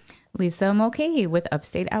guest... Lisa Mulcahy with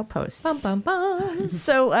Upstateoutpost. Bum, bum, bum.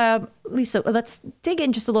 So, Lisa, let's dig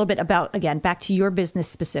in just a little bit about, again, back to your business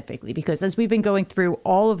specifically, because as we've been going through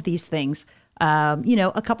all of these things,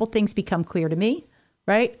 a couple things become clear to me,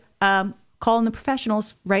 right? Call in the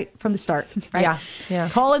professionals right from the start. Right? Yeah.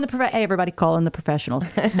 Call in the hey, everybody, call in the professionals.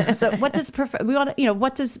 So, what does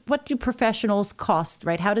what do professionals cost?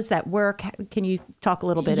 Right? How does that work? Can you talk a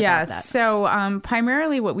little bit about that? So,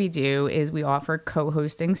 primarily, what we do is we offer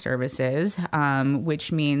co-hosting services,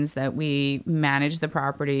 which means that we manage the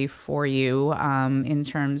property for you in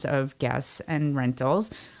terms of guests and rentals.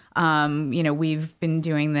 We've been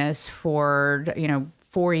doing this for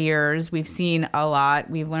 4 years. We've seen a lot.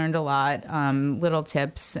 We've learned a lot, little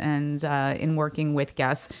tips and in working with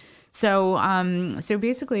guests. So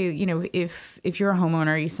basically, if you're a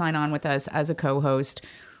homeowner, you sign on with us as a co-host,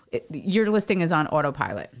 your listing is on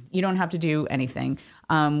autopilot. You don't have to do anything.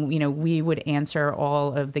 We would answer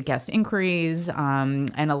all of the guest inquiries,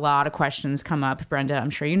 and a lot of questions come up. Brenda, I'm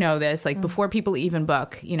sure you know this. Like before people even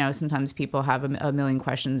book, sometimes people have a million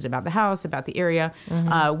questions about the house, about the area.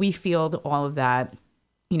 Mm-hmm. We field all of that.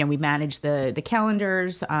 We manage the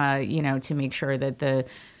calendars, to make sure that the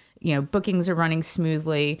bookings are running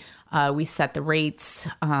smoothly. We set the rates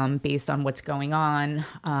based on what's going on,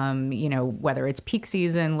 whether it's peak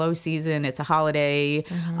season, low season, it's a holiday,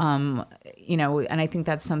 and I think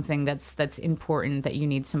that's something that's important, that you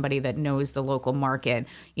need somebody that knows the local market.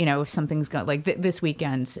 If something's got like this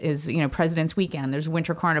weekend is, President's Weekend, there's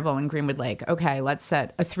Winter Carnival in Greenwood Lake. Okay, let's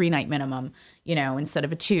set a 3-night minimum, instead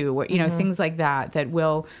of a 2, or, things like that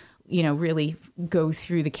will really go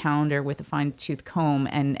through the calendar with a fine-tooth comb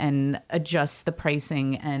and adjust the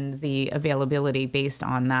pricing and the availability based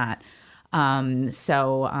on that. And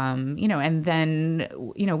then,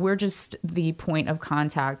 we're just the point of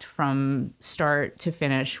contact from start to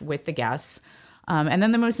finish with the guests. And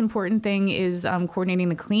then the most important thing is coordinating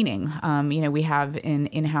the cleaning. We have an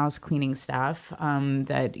in-house cleaning staff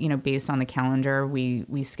that, based on the calendar,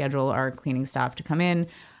 we schedule our cleaning staff to come in,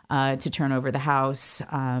 to turn over the house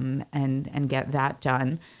and get that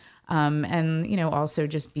done. Also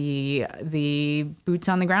just be the boots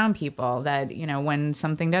on the ground people that, when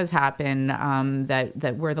something does happen,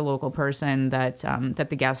 that we're the local person that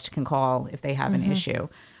the guest can call if they have an issue.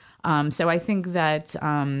 So I think that,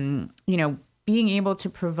 being able to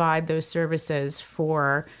provide those services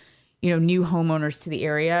for, new homeowners to the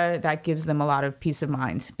area, that gives them a lot of peace of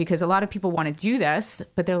mind, because a lot of people want to do this,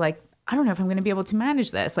 but they're like, I don't know if I'm going to be able to manage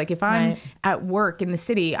this. Like if I'm at work in the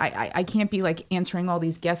city, I can't be like answering all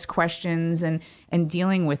these guest questions and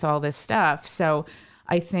dealing with all this stuff. So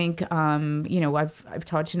I think, I've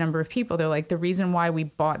talked to a number of people. They're like, the reason why we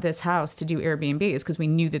bought this house to do Airbnb is because we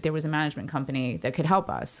knew that there was a management company that could help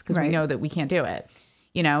us, because we know that we can't do it,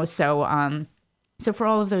 So for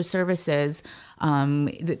all of those services,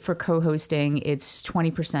 for co-hosting, it's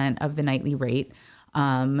 20% of the nightly rate.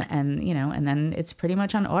 And then it's pretty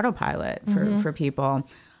much on autopilot for people.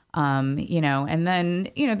 And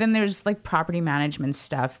then there's like property management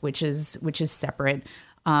stuff, which is separate.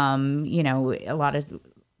 A lot of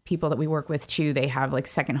people that we work with too, they have like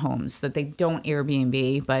second homes that they don't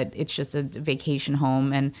Airbnb, but it's just a vacation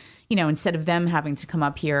home. And, instead of them having to come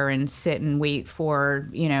up here and sit and wait for,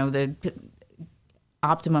 the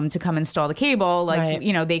Optimum to come install the cable,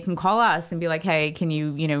 they can call us and be like, hey, can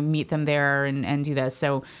you, meet them there and do this.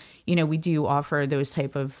 So, we do offer those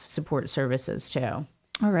type of support services too.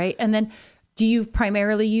 All right. And then do you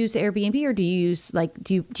primarily use Airbnb, or do you use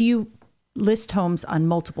do you list homes on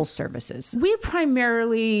multiple services? We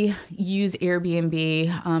primarily use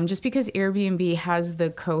Airbnb, just because Airbnb has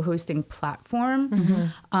the co-hosting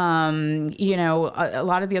platform. A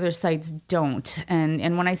lot of the other sites don't.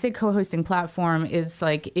 And when I say co-hosting platform, it's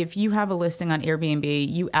like if you have a listing on Airbnb,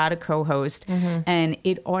 you add a co-host and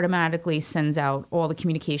it automatically sends out all the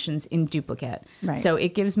communications in duplicate. Right. So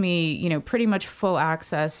it gives me, pretty much full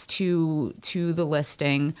access to the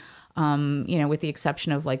listing. With the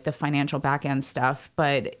exception of like the financial back end stuff.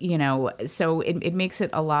 But, so it makes it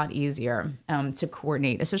a lot easier to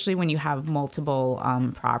coordinate, especially when you have multiple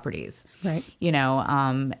properties. Right.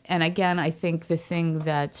 And again, I think the thing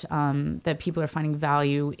that that people are finding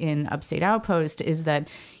value in Upstate Outpost is that,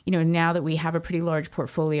 now that we have a pretty large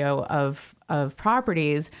portfolio of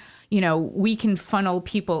properties, we can funnel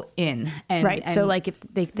people in. And so like if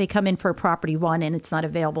they come in for a property one and it's not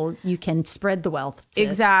available, you can spread the wealth.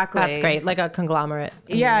 Exactly. That's great. Like a conglomerate.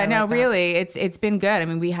 Really, it's been good. I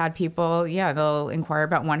mean, we had people, they'll inquire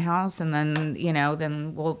about one house and then,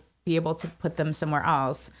 then we'll be able to put them somewhere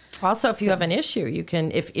else. Also, if you have an issue, you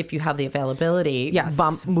can, if you have the availability,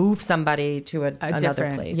 move somebody to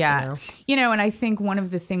another place. Yeah. And I think one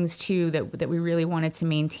of the things too that we really wanted to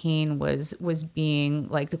maintain was being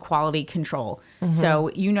like the quality control.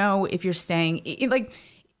 So, if you're staying,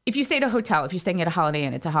 if you stay at a hotel, if you're staying at a Holiday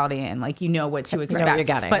Inn, it's a Holiday Inn, like, what to expect. What you're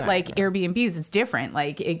getting, but Airbnbs, it's different.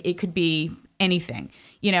 Like it could be anything,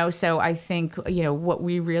 so I think, what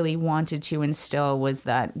we really wanted to instill was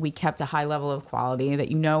that we kept a high level of quality, that,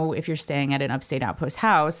 if you're staying at an Upstate Outpost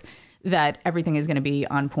house, that everything is going to be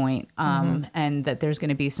on point, and that there's going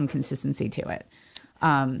to be some consistency to it.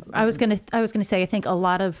 I was going to say, I think a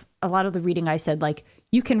lot of the reading I said, like,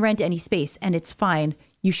 you can rent any space and it's fine.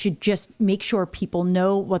 You should just make sure people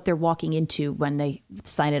know what they're walking into when they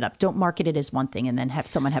sign it up. Don't market it as one thing and then have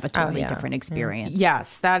someone have a totally different experience.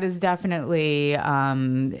 Yes, that is definitely,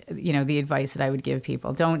 the advice that I would give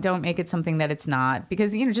people. Don't make it something that it's not,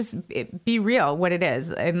 because, just be real what it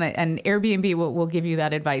is. And Airbnb will give you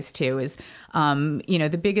that advice too, is,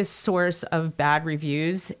 the biggest source of bad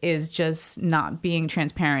reviews is just not being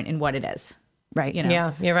transparent in what it is. Right.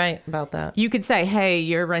 Yeah, you're right about that. You could say, hey,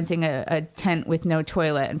 you're renting a tent with no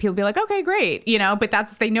toilet, and people be like, okay, great. But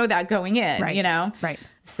they know that going in, right. Right.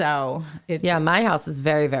 So my house is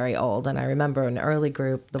very, very old. And I remember in an early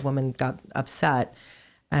group, the woman got upset.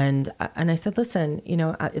 And I said, listen,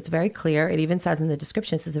 it's very clear. It even says in the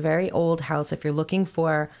description, this is a very old house. If you're looking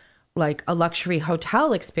for like a luxury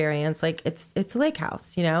hotel experience, like it's a lake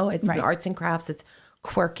house, it's arts and crafts. It's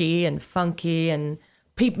quirky and funky, and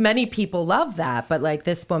many people love that, but like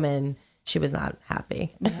this woman, she was not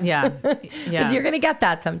happy. Yeah. But you're going to get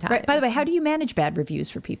that sometimes. Right. By the way, how do you manage bad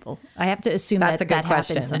reviews for people? I have to assume that's a good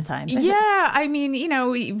question. Happens sometimes. Yeah. I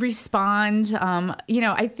mean, respond.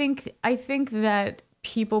 I think that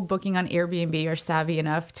people booking on Airbnb are savvy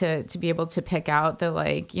enough to be able to pick out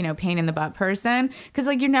the pain in the butt person, because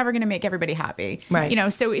you're never going to make everybody happy.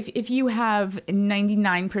 Right. So if you have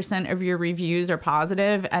 99% of your reviews are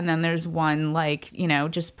positive, and then there's one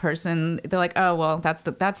just person, they're like, oh well, that's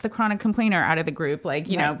the chronic complainer out of the group.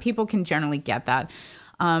 People can generally get that.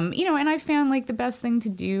 And I found the best thing to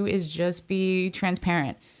do is just be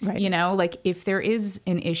transparent. Right. If there is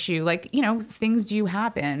an issue, things do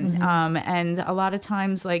happen. And a lot of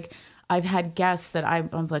times, I've had guests that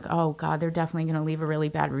I'm like, oh God, they're definitely going to leave a really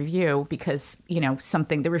bad review because,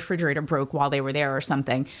 the refrigerator broke while they were there or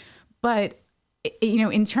something. But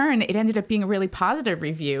in turn, it ended up being a really positive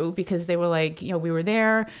review because they were like, we were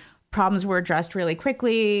there, problems were addressed really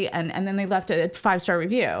quickly, and then they left a 5-star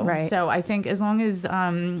review. Right. So I think as long as,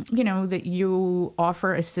 that you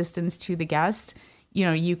offer assistance to the guest,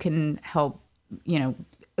 you can help,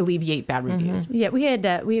 alleviate bad reviews. Yeah, we had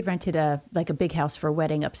rented a big house for a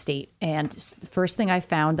wedding upstate, and the first thing I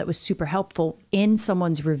found that was super helpful in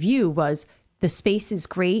someone's review was the space is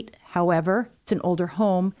great. However, it's an older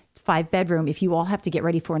home, it's 5-bedroom. If you all have to get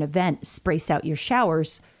ready for an event, space out your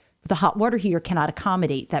showers. The hot water heater cannot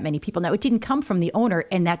accommodate that many people. Now, it didn't come from the owner,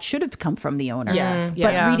 and that should have come from the owner.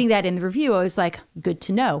 But reading that in the review, I was like, good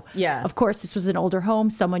to know. Yeah. Of course, this was an older home.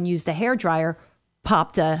 Someone used a hairdryer,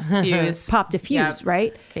 popped a fuse,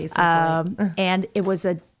 right? And it was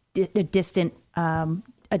a distant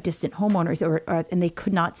homeowner, and they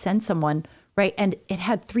could not send someone, right? And it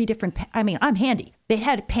had 3 different. I'm handy. They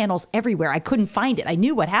had panels everywhere. I couldn't find it. I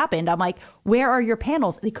knew what happened. I'm like, where are your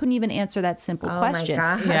panels? They couldn't even answer that simple question.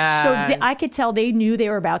 My gosh. Yeah. So I could tell they knew they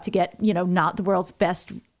were about to get, not the world's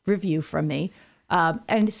best review from me.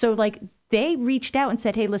 And so they reached out and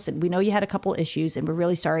said, hey, listen, we know you had a couple issues and we're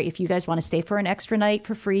really sorry. If you guys want to stay for an extra night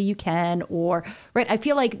for free, you can. Or, right, I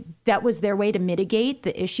feel like that was their way to mitigate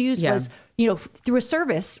the issues was, through a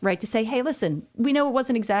service, right, to say, hey, listen, we know it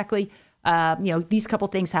wasn't exactly, these couple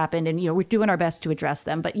things happened and, we're doing our best to address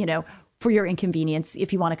them. But, for your inconvenience,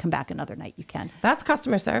 if you want to come back another night, you can. That's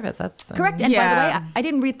customer service. That's correct. And by the way, I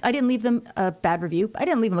didn't leave them a bad review. I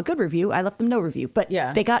didn't leave them a good review. I left them no review. But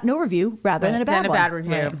they got no review rather than a bad one.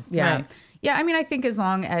 Review. Right. Yeah. Right. Yeah, I think as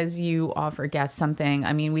long as you offer guests something,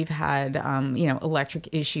 we've had, electric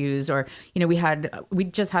issues or, we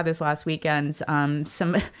just had this last weekend.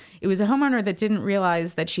 It was a homeowner that didn't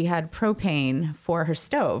realize that she had propane for her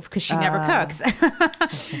stove because she never cooks.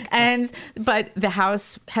 But the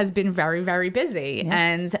house has been very, very busy. Yeah.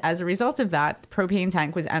 And as a result of that, the propane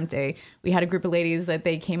tank was empty. We had a group of ladies that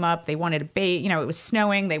they came up, they wanted to bake, it was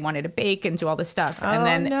snowing, they wanted to bake and do all this stuff. And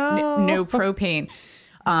then no propane.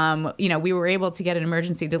 We were able to get an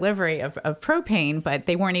emergency delivery of propane, but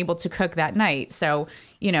they weren't able to cook that night. So,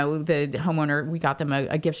 the homeowner, we got them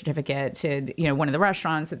a gift certificate to, one of the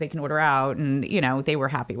restaurants that they can order out. And, they were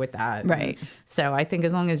happy with that. Right. And so I think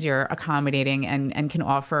as long as you're accommodating and can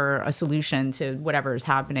offer a solution to whatever is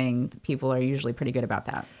happening, people are usually pretty good about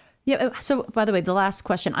that. Yeah. So, by the way, the last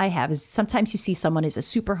question I have is sometimes you see someone is a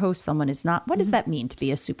super host, someone is not. What does that mean to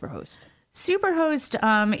be a super host? Superhost,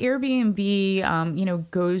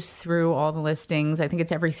 Airbnb, goes through all the listings. I think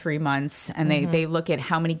it's every 3 months. And they look at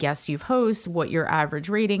how many guests you've hosted, what your average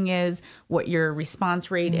rating is, what your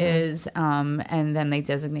response rate is. And then they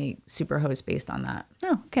designate Superhost based on that.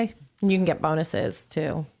 Oh, okay. And you can get bonuses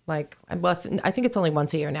too. I think it's only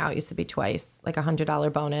once a year now. It used to be twice, like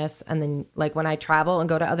 $100 bonus. And then when I travel and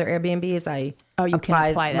go to other Airbnbs, I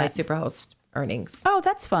apply my Superhost earnings. Oh,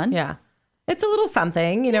 that's fun. Yeah. It's a little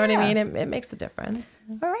something, you know what I mean? It makes a difference.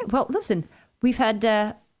 All right. Well, listen, we've had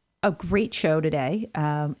a great show today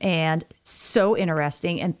and so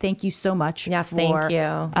interesting. And thank you so much for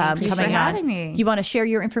coming for having me. You want to share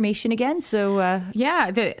your information again? So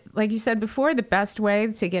like you said before, the best way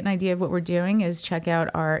to get an idea of what we're doing is check out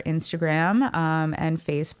our Instagram and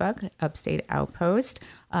Facebook, Upstate Outpost.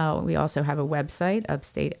 We also have a website,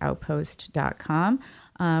 upstateoutpost.com.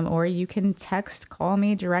 Or you can call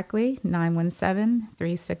me directly,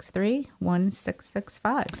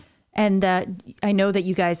 917-363-1665. And I know that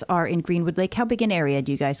you guys are in Greenwood Lake. How big an area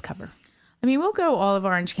do you guys cover? We'll go all of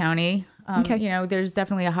Orange County. Okay. There's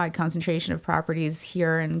definitely a high concentration of properties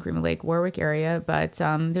here in Greenwood Lake, Warwick area, but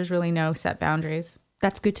there's really no set boundaries.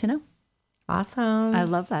 That's good to know. Awesome. I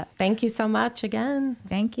love that. Thank you so much again.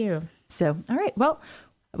 Thank you. So, all right. Well,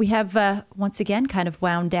 we have once again kind of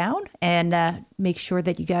wound down and make sure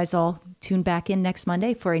that you guys all tune back in next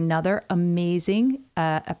Monday for another amazing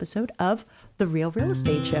episode of The Real Real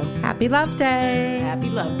Estate Show. Happy Love Day. Happy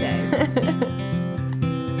Love Day. It's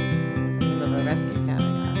the name of a rescue cat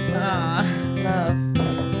I got. Love.